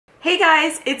Hey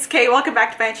guys, it's Kay. Welcome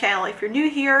back to my channel. If you're new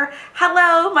here,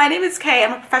 hello, my name is Kay.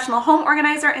 I'm a professional home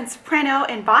organizer and soprano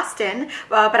in Boston,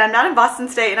 but I'm not in Boston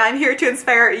today, and I'm here to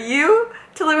inspire you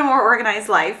to live a more organized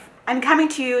life. I'm coming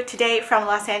to you today from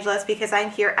Los Angeles because I'm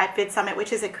here at Vid Summit,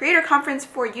 which is a creator conference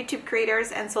for YouTube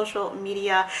creators and social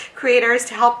media creators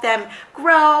to help them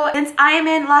grow. Since I am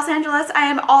in Los Angeles, I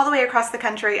am all the way across the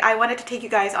country. I wanted to take you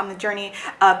guys on the journey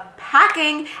of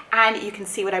packing, and you can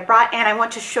see what I brought, and I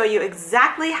want to show you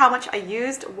exactly how much I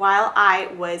used while I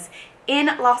was in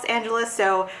Los Angeles,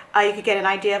 so you could get an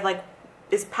idea of like,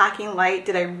 is packing light?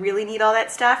 Did I really need all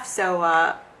that stuff?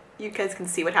 So you guys can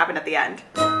see what happened at the end.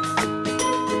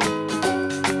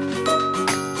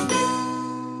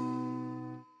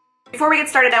 Before we get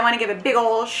started, I want to give a big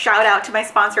ol' shout out to my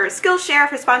sponsor, Skillshare,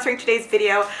 for sponsoring today's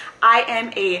video. I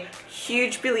am a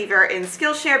huge believer in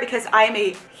Skillshare because I am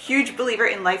a huge believer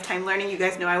in lifetime learning. You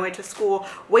guys know I went to school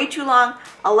way too long.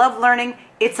 I love learning.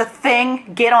 It's a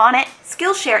thing. Get on it.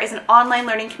 Skillshare is an online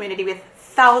learning community with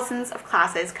thousands of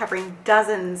classes covering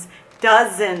dozens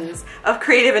of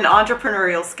creative and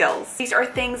entrepreneurial skills. These are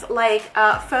things like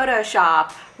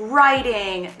Photoshop,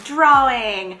 writing,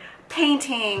 drawing,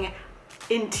 painting,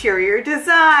 interior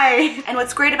design. And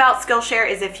what's great about Skillshare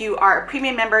is if you are a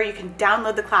premium member, you can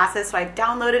download the classes. So I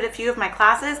downloaded a few of my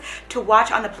classes to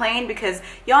watch on the plane because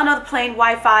y'all know the plane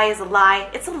Wi-Fi is a lie.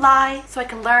 It's a lie. So I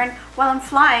can learn while I'm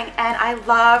flying, and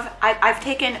I've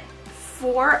taken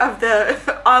 4 of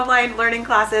the online learning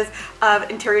classes of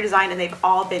interior design, and they've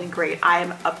all been great. I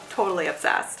am totally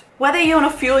obsessed. Whether you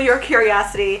want to fuel your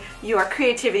curiosity, your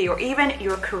creativity, or even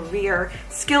your career,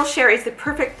 Skillshare is the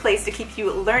perfect place to keep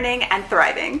you learning and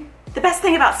thriving. The best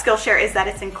thing about Skillshare is that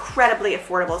it's incredibly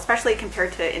affordable, especially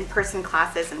compared to in-person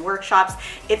classes and workshops.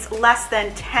 It's less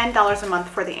than $10 a month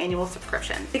for the annual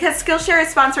subscription. Because Skillshare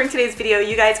is sponsoring today's video,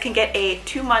 you guys can get a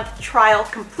 2-month trial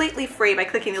completely free by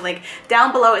clicking the link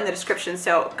down below in the description.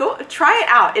 So go try it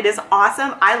out. It is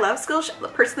awesome. I love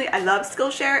Skillshare. Personally, I love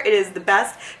Skillshare. It is the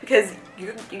best because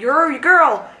your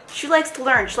girl, she likes to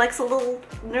learn. She likes a little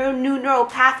new neural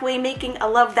pathway making. I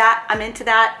love that. I'm into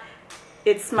that.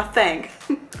 It's my thing.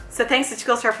 So thanks to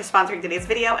Skillshare for sponsoring today's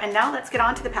video, and now let's get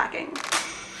on to the packing.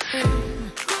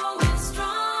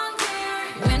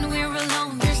 When we're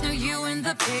alone, there's no you in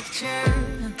the picture.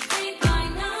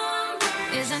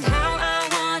 Isn't how I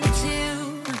wanted to.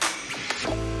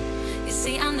 You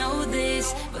see, I know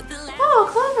this, but oh,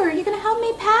 Clover, you gonna help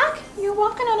me pack? You're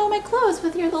walking on all my clothes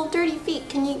with your little dirty feet.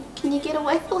 Can you get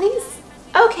away, please?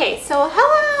 Okay, so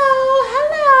hello.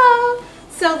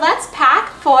 So let's pack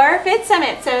for Vid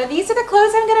Summit. So these are the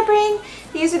clothes I'm gonna bring.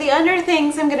 These are the under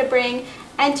things I'm gonna bring.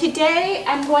 And today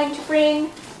I'm going to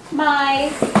bring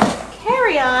my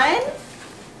carry-on,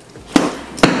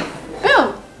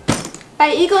 boom,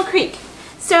 by Eagle Creek.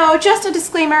 So just a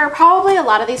disclaimer, probably a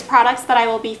lot of these products that I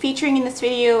will be featuring in this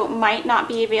video might not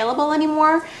be available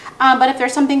anymore. But if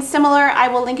there's something similar, I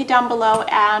will link it down below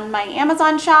on my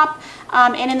Amazon shop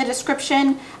and in the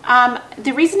description.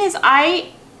 The reason is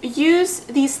I use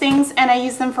these things and I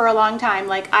use them for a long time.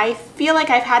 Like, I feel like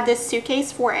I've had this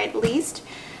suitcase for at least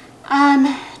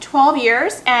 12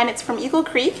 years, and it's from Eagle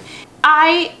Creek.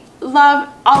 I love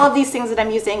all of these things that I'm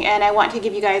using, and I want to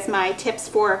give you guys my tips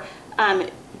for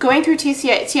going through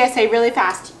TSA really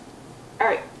fast. All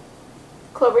right,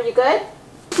 Clover, you good?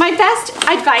 My best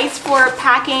advice for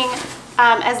packing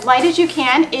as light as you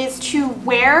can is to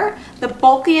wear the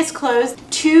bulkiest clothes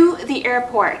to the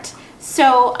airport.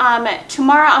 So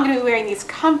tomorrow I'm going to be wearing these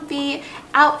comfy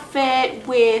outfit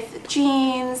with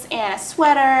jeans and a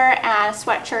sweater and a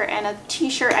sweatshirt and a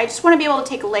t-shirt. I just want to be able to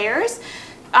take layers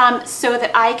so that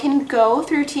I can go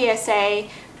through TSA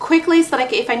quickly, so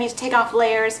that if I need to take off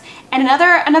layers. And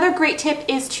another great tip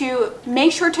is to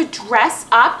make sure to dress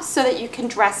up so that you can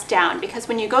dress down, because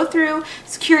when you go through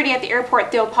security at the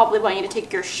airport, they'll probably want you to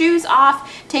take your shoes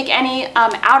off, take any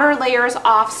outer layers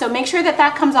off. So make sure that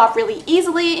that comes off really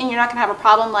easily and you're not gonna have a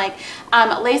problem. Like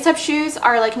lace-up shoes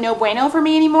are like no bueno for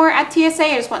me anymore at TSA.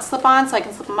 I just want slip-on so I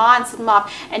can slip them on, slip them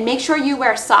off, and make sure you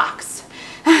wear socks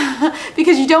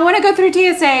because you don't want to go through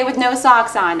TSA with no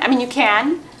socks on. I mean, you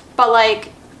can, but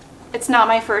like, it's not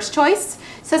my first choice.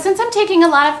 So since I'm taking a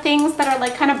lot of things that are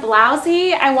like kind of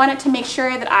blousy, I wanted to make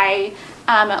sure that I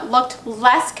looked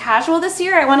less casual this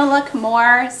year. I want to look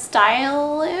more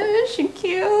stylish and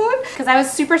cute because I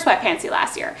was super sweatpantsy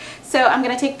last year. So I'm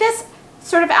going to take this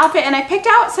sort of outfit, and I picked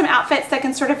out some outfits that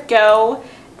can sort of go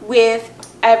with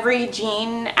every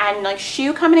jean and like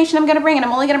shoe combination I'm going to bring, and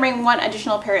I'm only going to bring 1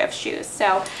 additional pair of shoes.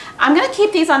 So I'm going to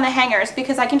keep these on the hangers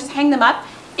because I can just hang them up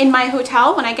in my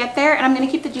hotel when I get there, and I'm going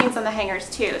to keep the jeans on the hangers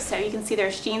too. So you can see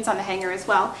there's jeans on the hanger as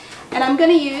well. And I'm going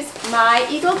to use my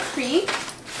Eagle Creek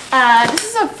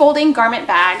This is a folding garment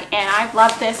bag, and I've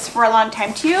loved this for a long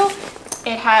time too.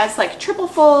 It has like triple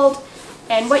fold,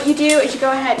 and what you do is you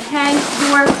go ahead and hang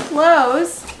your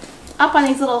clothes up on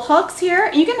these little hooks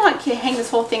here. You can hang this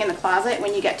whole thing in the closet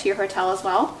when you get to your hotel as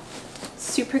well.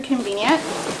 Super convenient.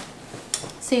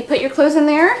 So you put your clothes in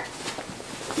there,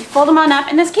 you fold them on up,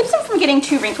 and this keeps them from getting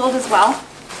too wrinkled as well.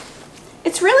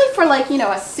 It's really for like, you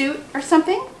know, a suit or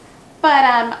something, but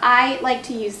I like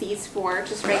to use these for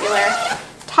just regular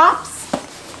tops.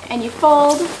 And you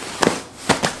fold,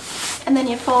 and then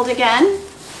you fold again.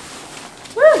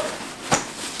 Woo!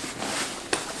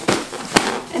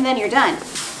 And then you're done.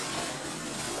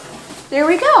 There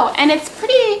we go. And it's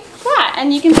pretty flat,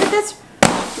 and you can put this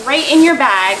right in your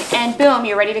bag, and boom,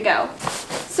 you're ready to go.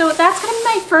 So that's gonna be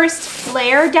my first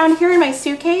layer down here in my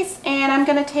suitcase, and I'm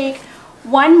gonna take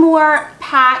one more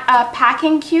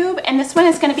packing cube, and this one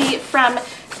is gonna be from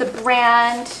the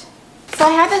brand. So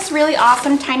I have this really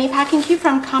awesome tiny packing cube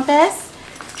from Compass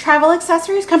Travel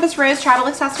Accessories, Compass Rose Travel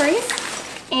Accessories,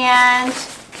 and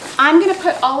I'm gonna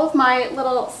put all of my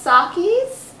little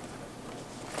sockies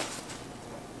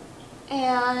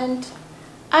and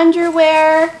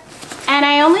underwear, and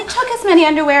I only took as many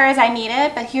underwear as I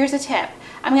needed, but here's a tip.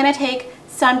 I'm gonna take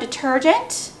some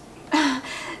detergent.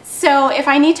 So if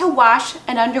I need to wash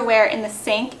an underwear in the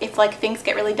sink, if like things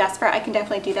get really desperate, I can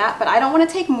definitely do that, but I don't wanna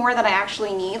take more than I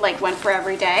actually need, like one for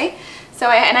every day. So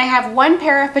I have one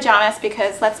pair of pajamas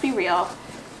because let's be real.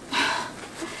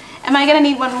 Am I gonna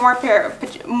need more than one pair of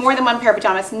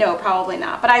pajamas? No, probably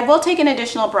not. But I will take an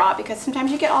additional bra because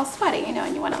sometimes you get all sweaty, you know,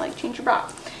 and you wanna like change your bra.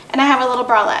 And I have a little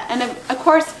bralette. And of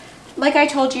course, like I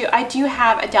told you, I do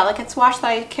have a delicates wash that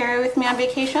I carry with me on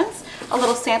vacations, a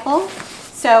little sample.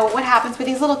 So what happens with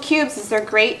these little cubes is they're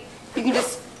great. You can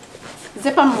just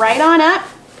zip them right on up.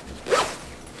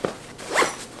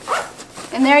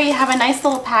 And there you have a nice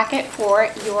little packet for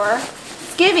your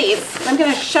skivvies. I'm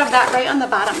gonna shove that right on the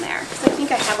bottom there because I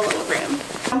think I have a little room.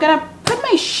 I'm gonna put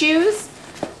my shoes,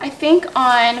 I think,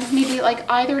 on maybe like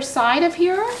either side of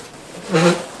here.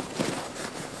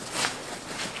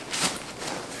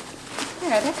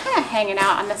 There, they're kind of hanging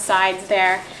out on the sides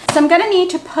there. So I'm gonna need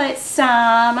to put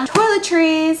some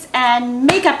toiletries and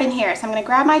makeup in here. So I'm gonna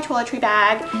grab my toiletry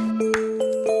bag.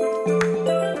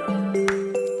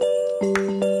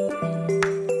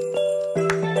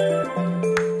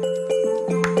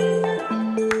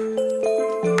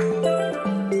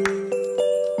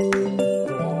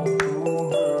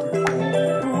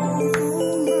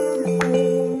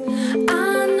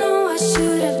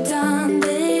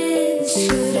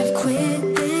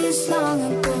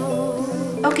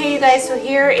 Okay, you guys, so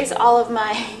here is all of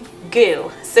my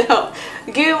goo. So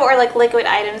goo or like liquid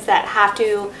items that have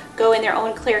to go in their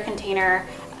own clear container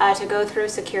to go through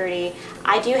security.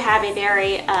 I do have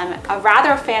a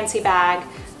rather fancy bag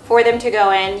for them to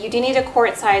go in. You do need a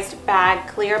quart-sized bag,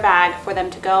 clear bag for them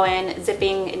to go in.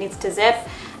 Zipping, it needs to zip.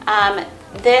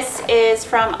 This is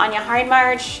from Anya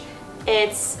Hardmarch.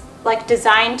 It's like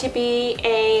designed to be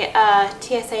a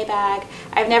TSA bag.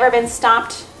 I've never been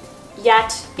stopped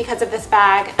yet because of this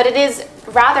bag, but it is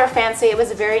rather fancy. It was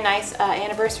a very nice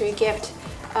anniversary gift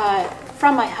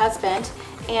from my husband,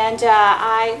 and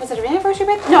was it an anniversary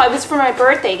gift? No, it was for my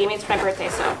birthday. He gave me it for my birthday,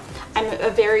 so I'm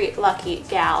a very lucky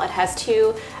gal. It has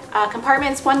two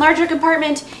compartments, one larger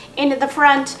compartment in the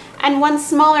front and one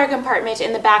smaller compartment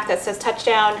in the back that says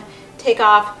touchdown, take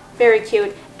off, very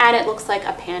cute, and it looks like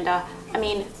a panda. I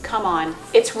mean, come on.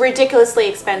 It's ridiculously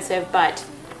expensive, but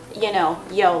you know,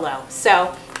 YOLO.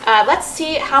 So let's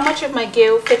see how much of my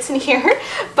goo fits in here,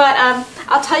 but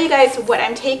I'll tell you guys what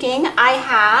I'm taking.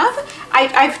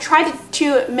 I've tried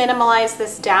to minimize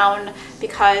this down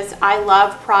because I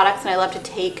love products and I love to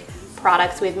take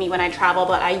products with me when I travel,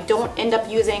 but I don't end up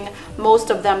using most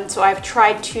of them, so I've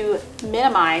tried to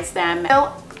minimize them.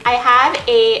 So I have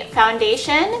a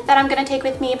foundation that I'm gonna take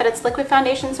with me, but it's liquid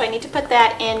foundation, so I need to put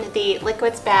that in the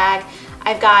liquids bag.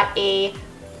 I've got a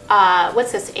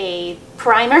a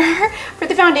primer for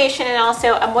the foundation and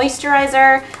also a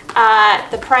moisturizer.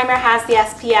 The primer has the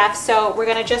SPF, so we're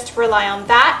gonna just rely on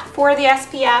that for the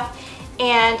SPF.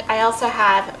 And I also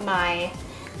have my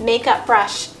makeup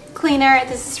brush cleaner.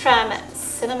 This is from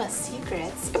Cinema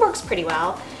Secrets. It works pretty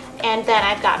well. And then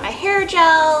I've got my hair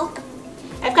gel.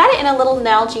 I've got it in a little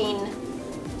Nalgene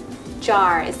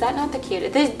jar. Is that not the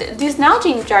cutest? These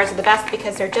Nalgene jars are the best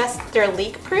because they're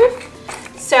leak proof.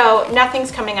 So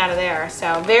nothing's coming out of there,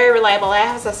 so very reliable. I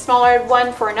have a smaller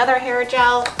one for another hair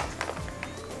gel.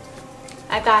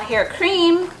 I've got hair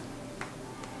cream.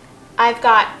 I've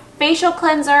got facial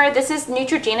cleanser. This is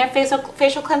Neutrogena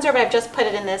facial cleanser, but I've just put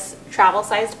it in this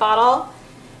travel-sized bottle.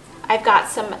 I've got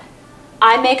some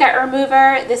eye makeup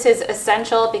remover. This is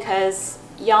essential because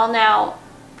y'all know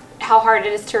how hard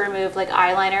it is to remove like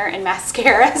eyeliner and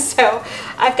mascara. So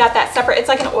I've got that separate. It's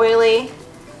like an oily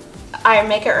eye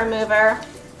makeup remover.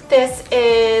 This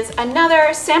is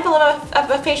another sample of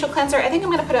a facial cleanser. I think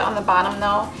I'm gonna put it on the bottom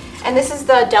though. And this is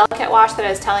the delicate wash that I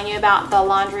was telling you about, the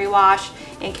laundry wash,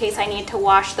 in case I need to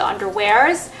wash the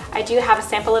underwears. I do have a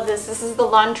sample of this. This is the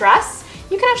laundress.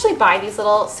 You can actually buy these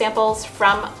little samples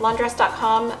from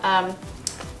laundress.com,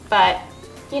 but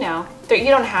you know, you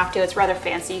don't have to. It's rather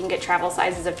fancy. You can get travel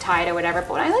sizes of Tide or whatever,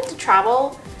 but when I like to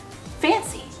travel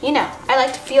fancy, you know, I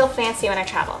like to feel fancy when I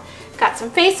travel. Got some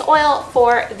face oil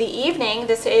for the evening.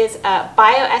 This is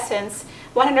BioEssence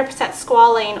 100%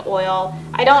 squalane oil.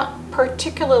 I don't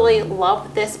particularly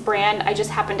love this brand. I just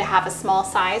happen to have a small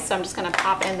size, so I'm just gonna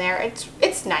pop in there.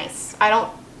 It's nice. I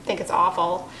don't think it's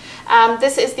awful.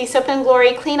 This is the Soap &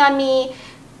 Glory Clean On Me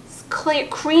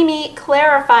creamy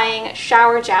clarifying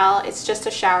shower gel. It's just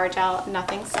a shower gel,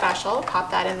 nothing special. Pop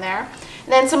that in there.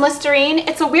 And then some Listerine.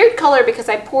 It's a weird color because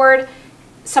I poured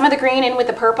some of the green in with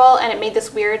the purple and it made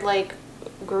this weird like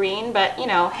green, but you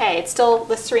know, hey, it's still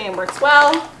Listerine and works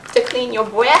well to clean your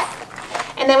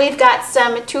breath. And then we've got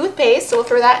some toothpaste, so we'll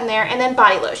throw that in there, and then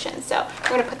body lotion. So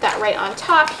we're gonna put that right on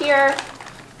top here.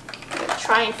 I'm gonna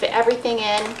try and fit everything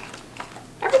in.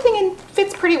 Everything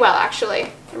fits pretty well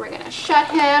actually. And we're gonna shut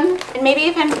him. And maybe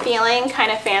if I'm feeling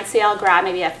kind of fancy, I'll grab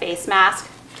maybe a face mask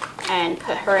and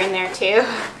put her in there too.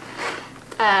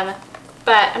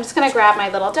 But I'm just gonna grab my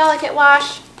little delicate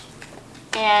wash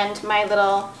and my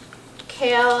little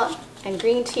kale and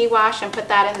green tea wash and put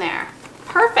that in there.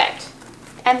 Perfect.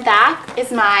 And that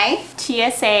is my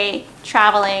TSA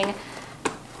traveling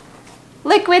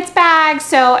liquids bag.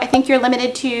 So I think you're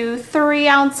limited to 3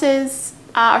 ounces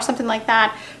or something like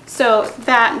that. So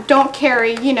that don't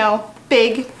carry, you know,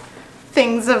 big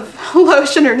things of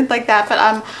lotion or anything like that. But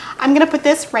I'm gonna put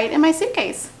this right in my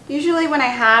suitcase. Usually when I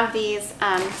have these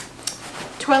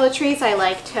toiletries, I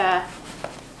like to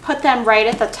put them right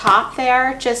at the top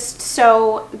there, just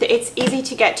so it's easy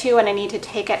to get to and I need to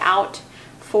take it out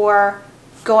for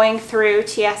going through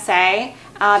TSA,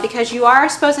 because you are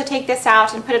supposed to take this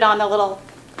out and put it on the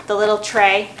little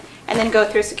tray and then go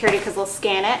through security because they'll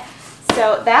scan it.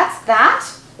 So that's that.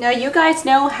 Now you guys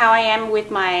know how I am with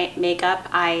my makeup.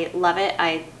 I love it.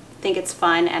 I think it's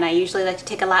fun and I usually like to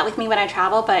take a lot with me when I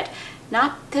travel, but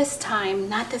not this time,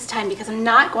 because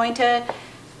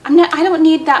I don't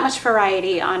need that much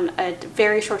variety on a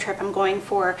very short trip. I'm going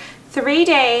for 3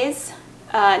 days,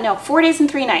 no, 4 days and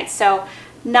 3 nights. So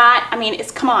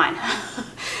come on.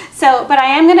 So, but I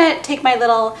am gonna take my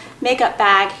little makeup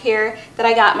bag here that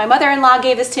I got. My mother-in-law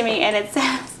gave this to me and it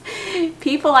says,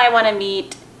 people I wanna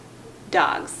meet,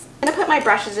 dogs. I'm gonna put my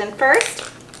brushes in first.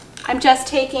 I'm just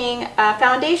taking a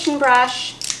foundation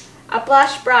brush, a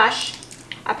blush brush,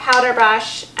 a powder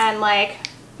brush, and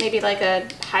maybe like a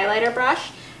highlighter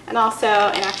brush, and also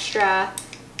an extra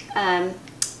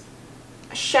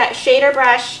shader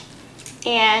brush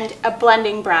and a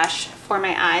blending brush for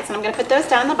my eyes. And I'm going to put those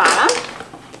down the bottom.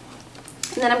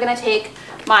 And then I'm going to take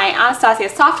my Anastasia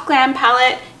Soft Glam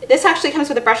palette. This actually comes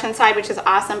with a brush inside, which is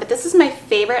awesome, but this is my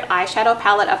favorite eyeshadow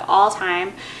palette of all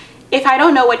time. If I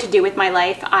don't know what to do with my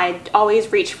life, I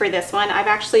always reach for this one. I've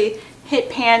actually hit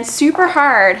pan super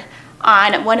hard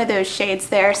on one of those shades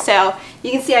there. So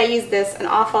you can see I use this an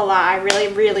awful lot. I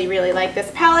really like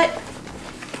this palette.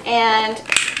 And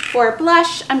for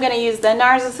blush, I'm going to use the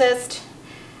Narcissist.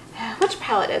 Which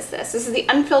palette is this? This is the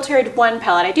Unfiltered 1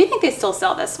 palette. I do think they still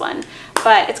sell this one,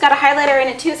 but it's got a highlighter in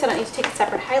it too, so I don't need to take a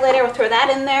separate highlighter. We'll throw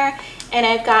that in there. And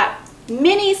I've got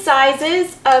mini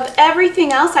sizes of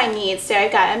everything else I need. So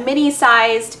I've got a mini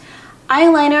sized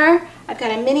eyeliner, I've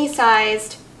got a mini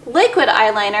sized liquid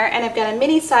eyeliner, and I've got a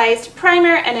mini sized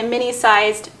primer and a mini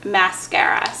sized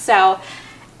mascara. So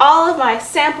all of my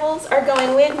samples are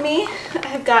going with me.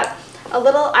 I've got a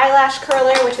little eyelash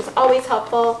curler, which is always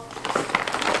helpful.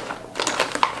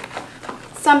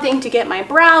 Something to get my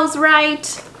brows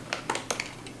right.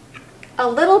 A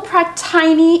little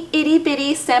tiny itty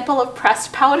bitty sample of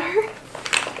pressed powder.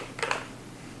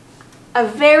 A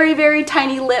very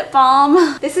tiny lip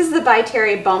balm. This is the By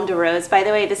Terry Baume de Rose. By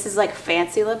the way, this is like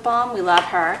fancy lip balm. We love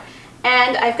her.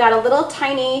 And I've got a little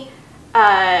tiny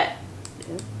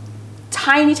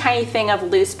thing of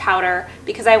loose powder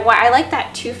because I like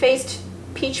that Too Faced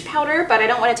peach powder, but I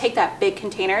don't want to take that big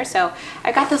container. So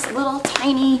I got this little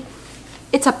tiny,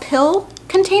 it's a pill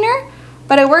container,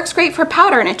 but it works great for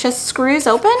powder and it just screws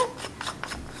open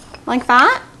like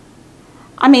that.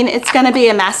 I mean, it's gonna be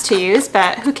a mess to use,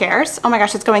 but who cares? Oh my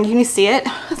gosh, it's going, can you see it?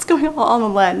 It's going all on the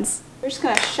lens. We're just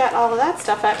gonna shut all of that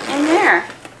stuff up in there.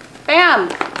 Bam!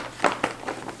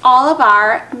 all of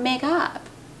our makeup.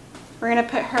 We're gonna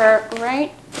put her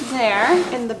right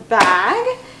there in the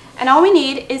bag. And all we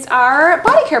need is our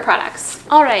body care products.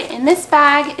 All right, in this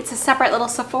bag, it's a separate little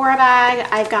Sephora bag.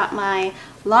 I've got my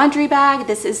laundry bag.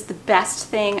 This is the best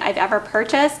thing I've ever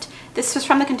purchased. This was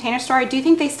from the Container Store. I do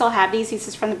think they still have these. This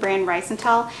is from the brand Rice and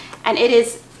Tell. And it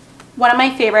is one of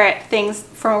my favorite things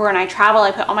for when I travel.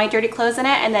 I put all my dirty clothes in it,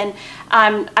 and then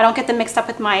I don't get them mixed up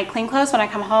with my clean clothes when I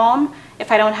come home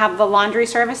if I don't have the laundry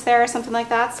service there or something like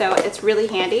that. So it's really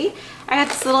handy. I got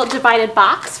this little divided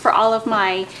box for all of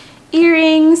my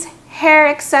earrings, hair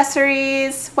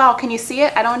accessories. Wow, can you see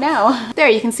it? I don't know. There,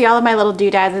 you can see all of my little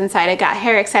doodads inside. I got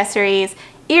hair accessories,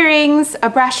 earrings, a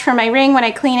brush for my ring when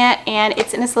I clean it, and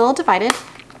it's in this little divided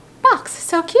box.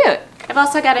 So cute. I've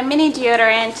also got a mini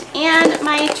deodorant, and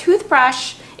my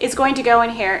toothbrush is going to go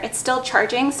in here. It's still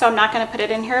charging, so I'm not going to put it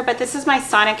in here, but this is my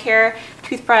Sonicare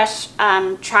toothbrush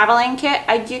traveling kit.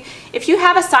 If you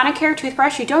have a Sonicare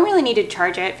toothbrush, you don't really need to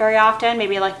charge it very often,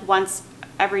 maybe like once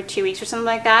every 2 weeks or something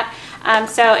like that.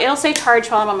 So it'll say charge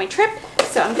while I'm on my trip,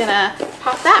 so I'm gonna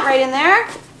pop that right in there.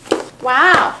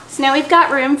 Wow, so now we've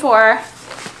got room for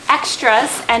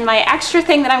extras, and my extra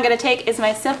thing that I'm gonna take is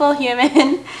my Simple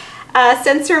Human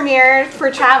sensor mirror for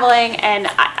traveling. And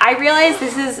I realize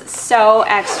this is so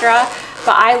extra,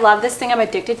 but I love this thing. I'm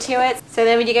addicted to it. So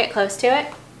then when you get close to it,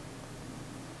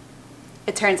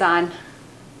 it turns on.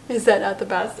 Is that not the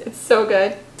best? It's so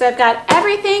good. So I've got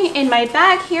everything in my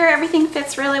bag here. Everything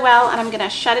fits really well, and I'm gonna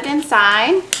shut it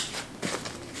inside.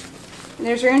 And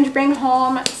there's room to bring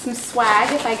home some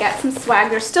swag if I get some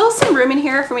swag. There's still some room in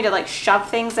here for me to like shove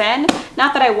things in.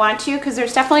 Not that I want to, because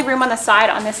there's definitely room on the side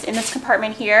on this in this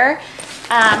compartment here.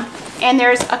 And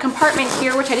there's a compartment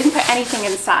here which I didn't put anything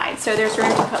inside. So there's room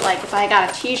to put, like, if I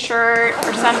got a t-shirt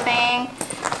or something,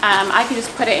 I can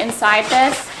just put it inside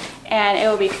this and it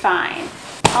will be fine.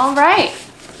 All right,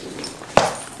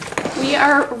 we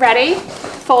are ready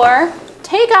for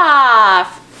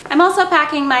takeoff. I'm also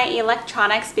packing my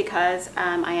electronics because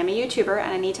I am a YouTuber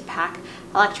and I need to pack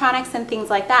electronics and things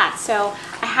like that. So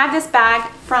I have this bag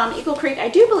from Eagle Creek. I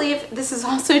do believe this is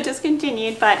also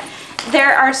discontinued, but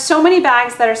there are so many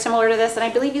bags that are similar to this, and I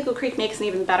believe Eagle Creek makes an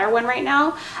even better one right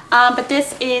now. But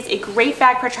this is a great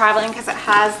bag for traveling because it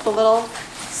has the little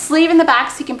sleeve in the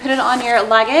back so you can put it on your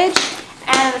luggage.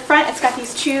 And in the front, it's got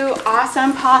these two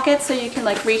awesome pockets so you can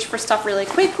like reach for stuff really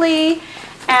quickly.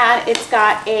 And it's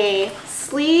got a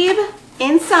sleeve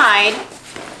inside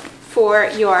for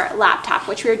your laptop,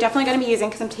 which we're definitely going to be using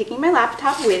because I'm taking my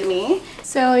laptop with me.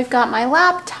 So we've got my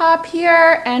laptop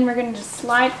here, and we're going to just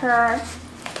slide her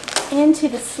into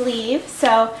the sleeve.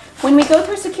 So when we go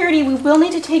through security, we will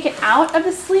need to take it out of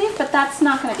the sleeve, but that's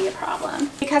not going to be a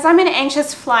problem. Because I'm an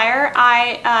anxious flyer,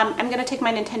 I'm going to take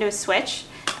my Nintendo Switch.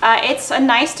 It's a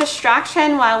nice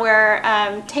distraction while we're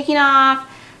taking off,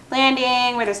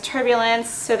 landing, where there's turbulence,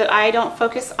 so that I don't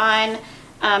focus on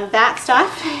that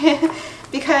stuff.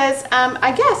 Because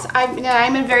I guess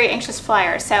I'm a very anxious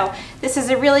flyer. So this is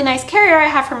a really nice carrier I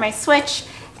have for my Switch,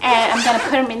 and I'm going to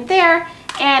put them in there.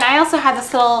 And I also have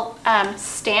this little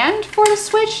stand for the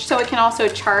Switch, so it can also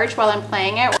charge while I'm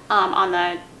playing it on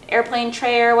the airplane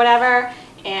tray or whatever.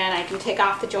 And I can take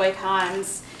off the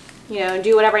Joy-Cons, you know,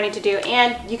 do whatever I need to do,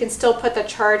 and you can still put the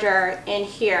charger in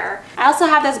here. I also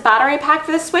have this battery pack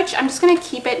for the Switch. I'm just gonna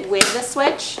keep it with the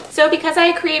Switch. So because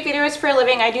I create videos for a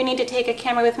living, I do need to take a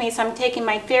camera with me, so I'm taking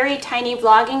my very tiny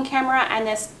vlogging camera and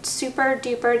this super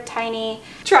duper tiny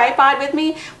tripod with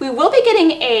me. We will be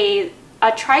getting a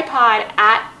tripod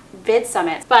at Vid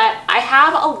Summit, but I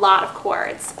have a lot of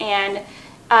cords, and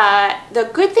the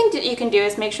good thing that you can do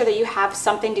is make sure that you have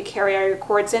something to carry all your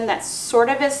cords in that sort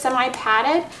of is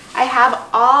semi-padded. I have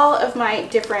all of my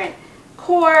different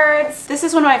cords. This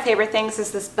is one of my favorite things,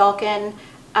 is this Belkin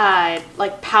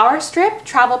like power strip,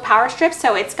 travel power strip.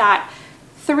 So it's got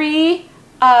 3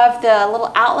 of the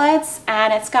little outlets,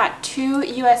 and it's got 2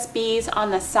 USBs on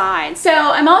the side. So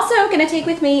I'm also gonna take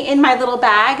with me in my little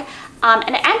bag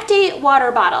an empty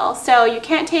water bottle. So you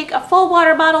can't take a full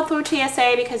water bottle through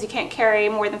TSA because you can't carry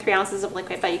more than 3 ounces of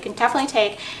liquid, but you can definitely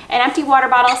take an empty water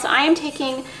bottle. So I am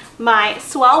taking my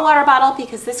Swell water bottle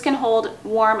because this can hold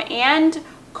warm and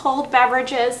cold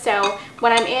beverages. So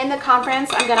when I'm in the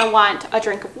conference, I'm gonna want a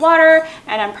drink of water,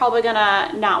 and I'm probably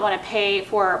gonna not wanna pay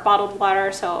for bottled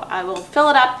water. So I will fill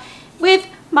it up with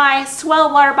my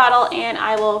Swell water bottle, and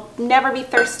I will never be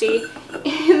thirsty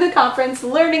in the conference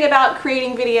learning about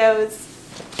creating videos.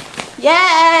 Yay,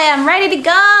 I'm ready to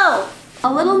go.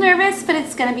 A little nervous, but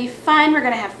it's gonna be fun. We're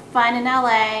gonna have fun in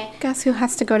LA. Guess who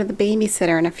has to go to the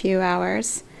babysitter in a few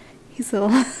hours? His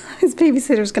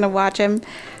babysitter's gonna watch him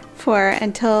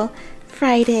until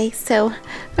Friday, so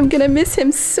I'm gonna miss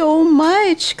him so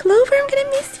much. Clover, I'm gonna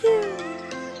miss you.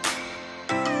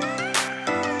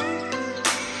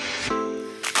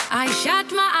 I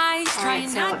shut my eyes,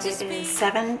 trying not to It speak. is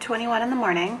 7:21 in the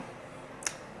morning.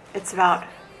 It's about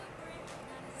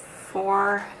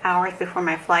 4 hours before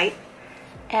my flight,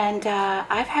 and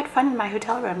I've had fun in my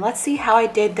hotel room. Let's see how I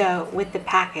did though with the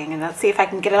packing, and let's see if I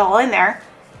can get it all in there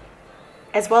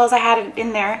as well as I had it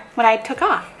in there when I took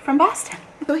off from Boston.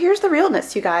 So here's the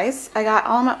realness, you guys. I got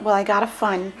I got a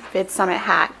fun Vid Summit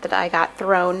hat that I got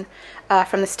thrown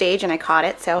from the stage, and I caught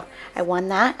it, so I won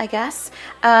that, I guess.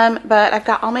 But I've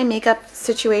got all my makeup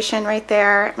situation right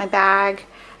there, my bag.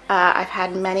 I've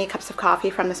had many cups of coffee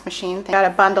from this machine. I got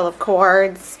a bundle of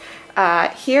cords.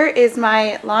 Here is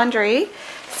my laundry.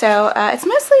 So it's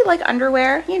mostly like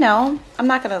underwear, you know. I'm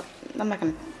not gonna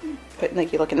put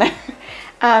like you look in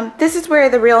there. This is where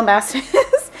the real mess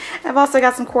is. I've also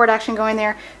got some cord action going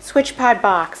there. Switch pod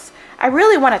box. I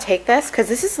really want to take this because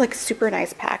this is like super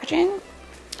nice packaging.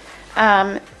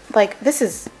 Like this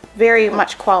is very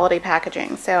much quality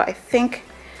packaging. So I think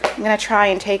I'm gonna try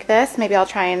and take this. Maybe I'll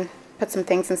try and put some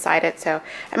things inside it. So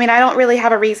I mean, I don't really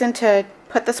have a reason to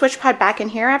put the switch pod back in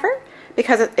here ever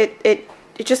because it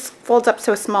just folds up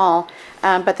so small.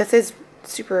 But this is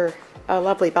super a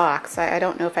lovely box. I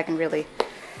don't know if I can really.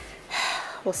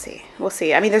 We'll see. We'll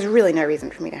see. I mean, there's really no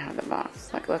reason for me to have the box.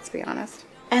 Like, let's be honest.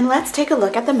 And let's take a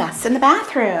look at the mess in the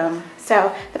bathroom.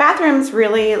 So the bathroom's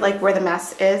really like where the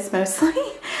mess is mostly.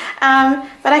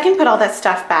 But I can put all that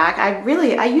stuff back.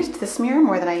 I used this mirror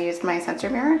more than I used my sensor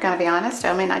mirror, gonna be honest.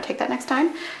 I may not take that next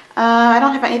time. I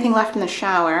don't have anything left in the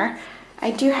shower.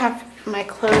 I do have my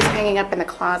clothes hanging up in the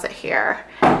closet here.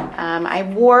 I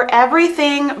wore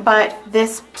everything but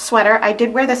this sweater. I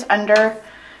did wear this under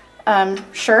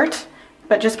shirt,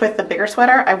 but just with the bigger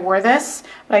sweater. I wore this,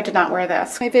 but I did not wear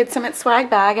this. My Vid Summit swag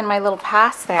bag and my little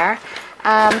pass there.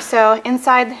 So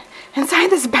inside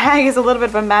this bag is a little bit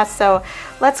of a mess, so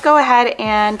let's go ahead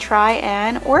and try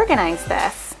and organize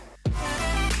this.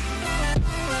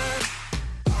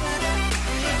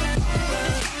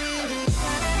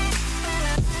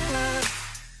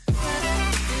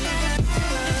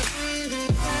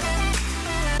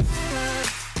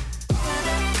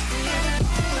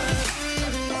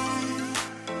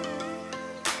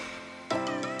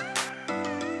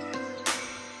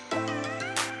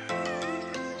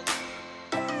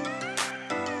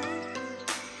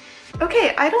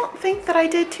 Okay, I don't think that I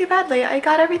did too badly. I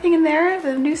got everything in there,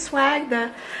 the new swag,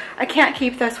 I can't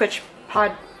keep the switch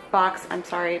pod box. I'm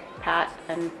sorry, Pat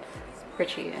and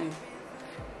Richie and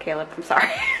Caleb, I'm sorry.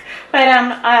 But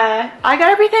I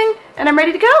got everything and I'm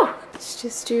ready to go. Let's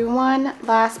just do one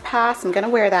last pass. I'm gonna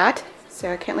wear that,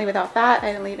 so I can't leave without that. I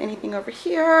didn't leave anything over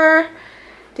here.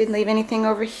 Didn't leave anything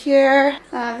over here.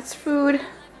 That's food,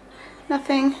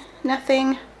 nothing.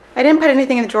 I didn't put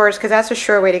anything in the drawers because that's a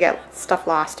sure way to get stuff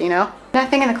lost, you know?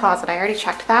 Nothing in the closet. I already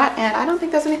checked that, and I don't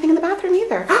think there's anything in the bathroom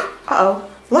either. Uh-oh.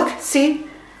 Look, see?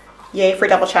 Yay for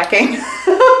double checking.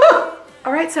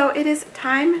 All right, so it is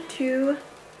time to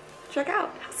check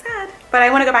out. How sad. But I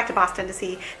want to go back to Boston to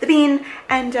see the bean,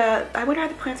 and I wonder how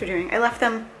the plants are doing. I left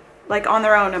them like on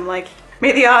their own. I'm like,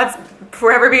 may the odds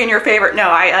forever be in your favor. No,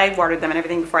 I watered them and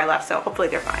everything before I left, so hopefully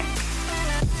they're fine.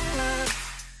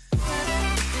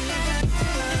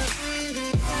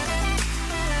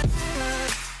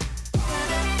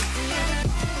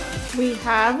 We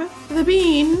have the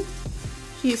bean.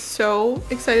 He's so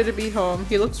excited to be home.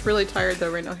 He looks really tired though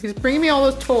right now. He's bringing me all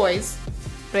those toys,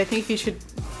 but I think he should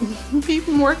be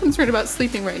more concerned about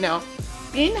sleeping right now.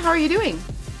 Bean, how are you doing?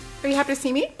 Are you happy to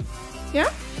see me?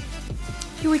 Yeah?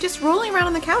 You were just rolling around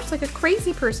on the couch like a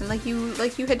crazy person, like you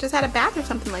had just had a bath or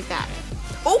something like that.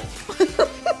 Oh!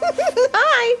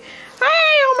 Hi!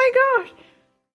 Hi! Oh my gosh!